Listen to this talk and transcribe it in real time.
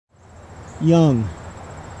Yong,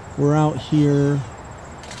 we're out here,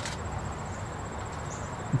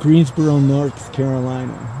 Greensboro, North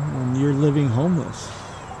Carolina, and you're living homeless.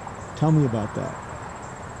 Tell me about that.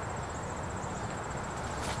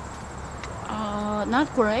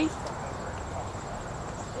 Not great.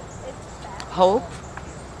 Hope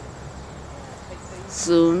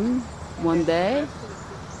soon, one day,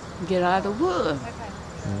 get out of the wood.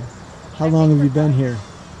 Yeah. How long have you been here?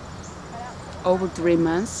 Over 3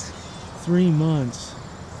 months. 3 months.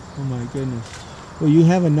 Oh my goodness. Well, you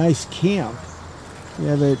have a nice camp. You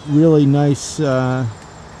have a really nice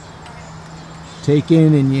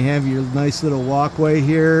take-in, and you have your nice little walkway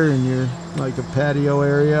here, and your like a patio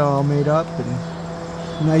area all made up and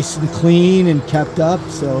nice and clean and kept up.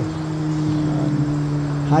 So,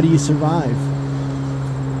 how do you survive?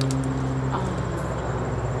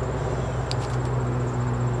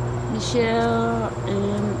 Michele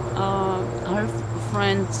and her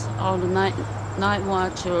friends, all the night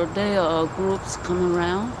watcher, they are groups come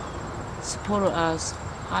around, support us,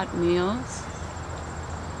 hot meals,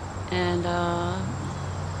 and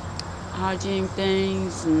hygiene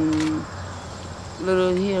things, and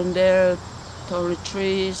little here and there,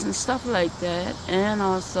 toiletries and stuff like that. And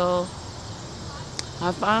also,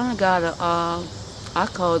 I finally got I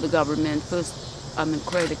called the government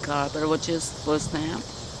credit card, but it was just food stamp.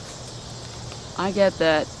 I get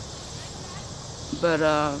that, but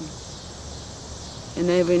and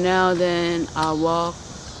every now and then I walk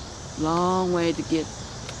long way to get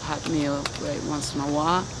hot meal right once in a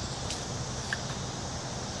while.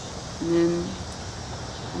 And then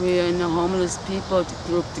we're in the homeless people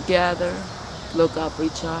group together, look up for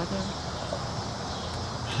each other.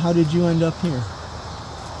 How did you end up here?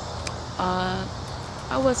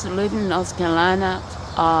 I was living in North Carolina,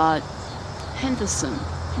 Henderson,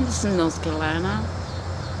 North Carolina,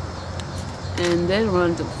 and they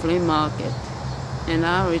run the flea market. And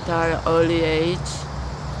I retired early age.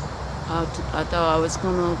 I thought I was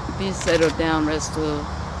gonna be settled down rest of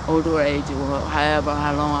older age, or however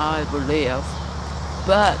how long I ever live.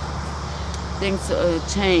 But things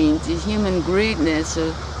change. The human greediness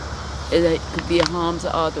it could be harm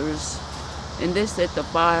to others. And they set the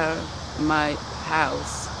fire in my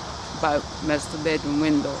house by master bedroom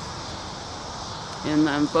window. And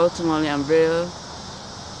unfortunately, I'm real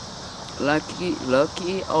lucky.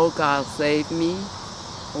 Oh, God saved me.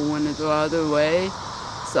 I went the other way,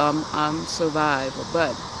 so I'm survivor.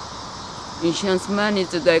 But insurance money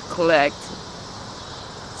that they collect,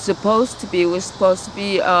 we're supposed to be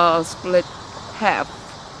split half.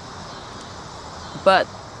 But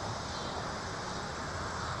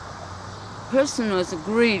person was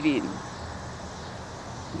greedy,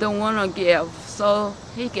 don't want to give, so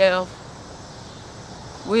he gave.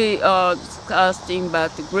 We are discussing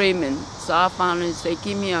about the agreement, so I finally say,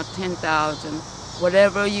 give me a 10,000.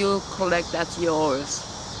 Whatever you collect, that's yours.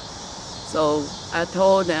 So I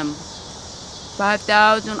told them,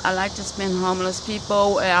 5,000, I like to spend homeless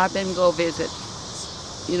people where I've been go visit.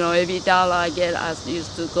 You know, every dollar I get, I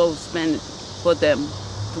used to go spend it for them,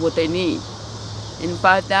 to what they need. And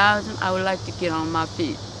 5,000, I would like to get on my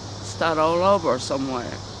feet, start all over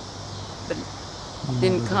somewhere. But it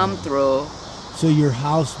didn't come through. So your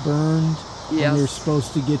house burned, yes. And you're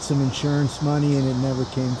supposed to get some insurance money, and it never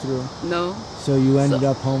came through? No. So you ended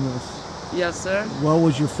up homeless? Yes, sir. What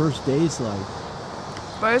was your first days like?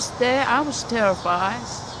 First day, I was terrified.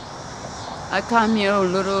 I come here a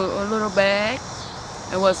little bag.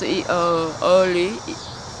 It was early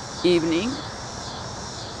evening.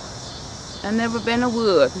 I never been a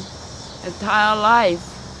wood entire life,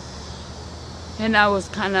 and I was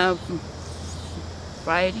kind of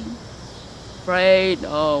afraid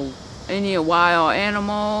of any wild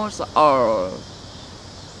animals or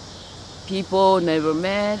people never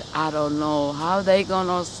met. I don't know how they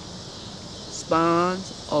gonna respond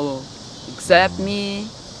or accept me.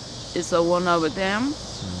 It's one of them.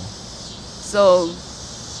 So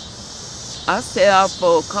I stayed out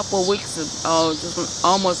for a couple of weeks, just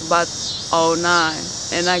almost about all night,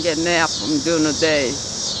 and I get napped during the day.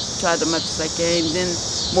 Tried as much as I can. Then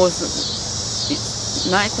most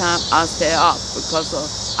nighttime I stay up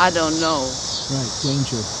because I don't know. Right,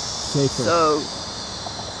 danger, safer. So,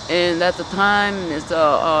 and at the time, it's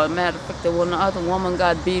a matter of fact, one other woman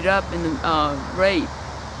got beat up and raped.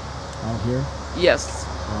 Out here? Yes.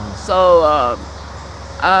 Wow. So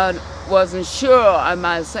I wasn't sure I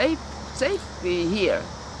might safely here,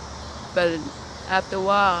 but after a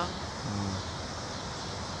while,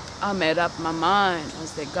 I made up my mind. I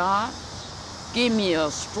said, God, give me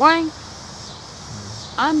a strength.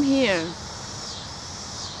 I'm here.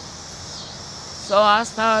 So I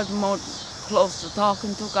started more close to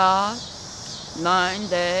talking to God, 9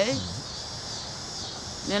 days.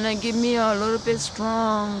 Then it give me a little bit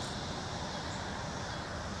strong.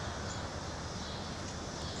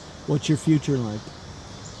 What's your future like?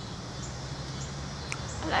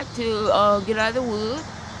 I like to get out of the wood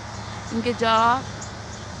and get a job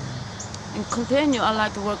and continue. I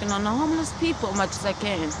like to working on the homeless people as much as I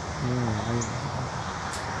can.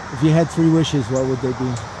 Yeah, if you had 3 wishes, what would they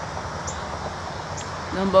be?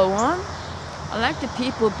 Number 1, I like the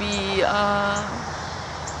people be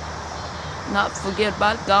not forget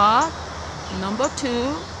about God. Number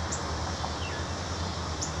 2,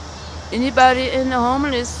 anybody in the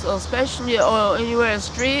homeless, especially or anywhere in the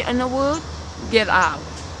street in the wood, get out.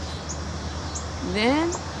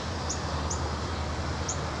 Then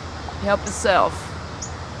help yourself.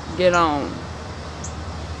 Get on.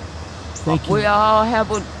 Thank you. We all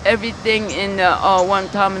have everything in the one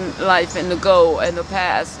time in life and the goal and the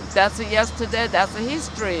past. That's a yesterday, that's a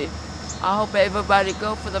history. I hope everybody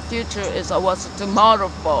go for the future is what's tomorrow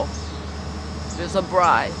for. It's a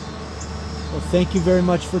bride. Well, thank you very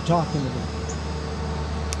much for talking to me.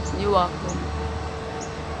 You're welcome.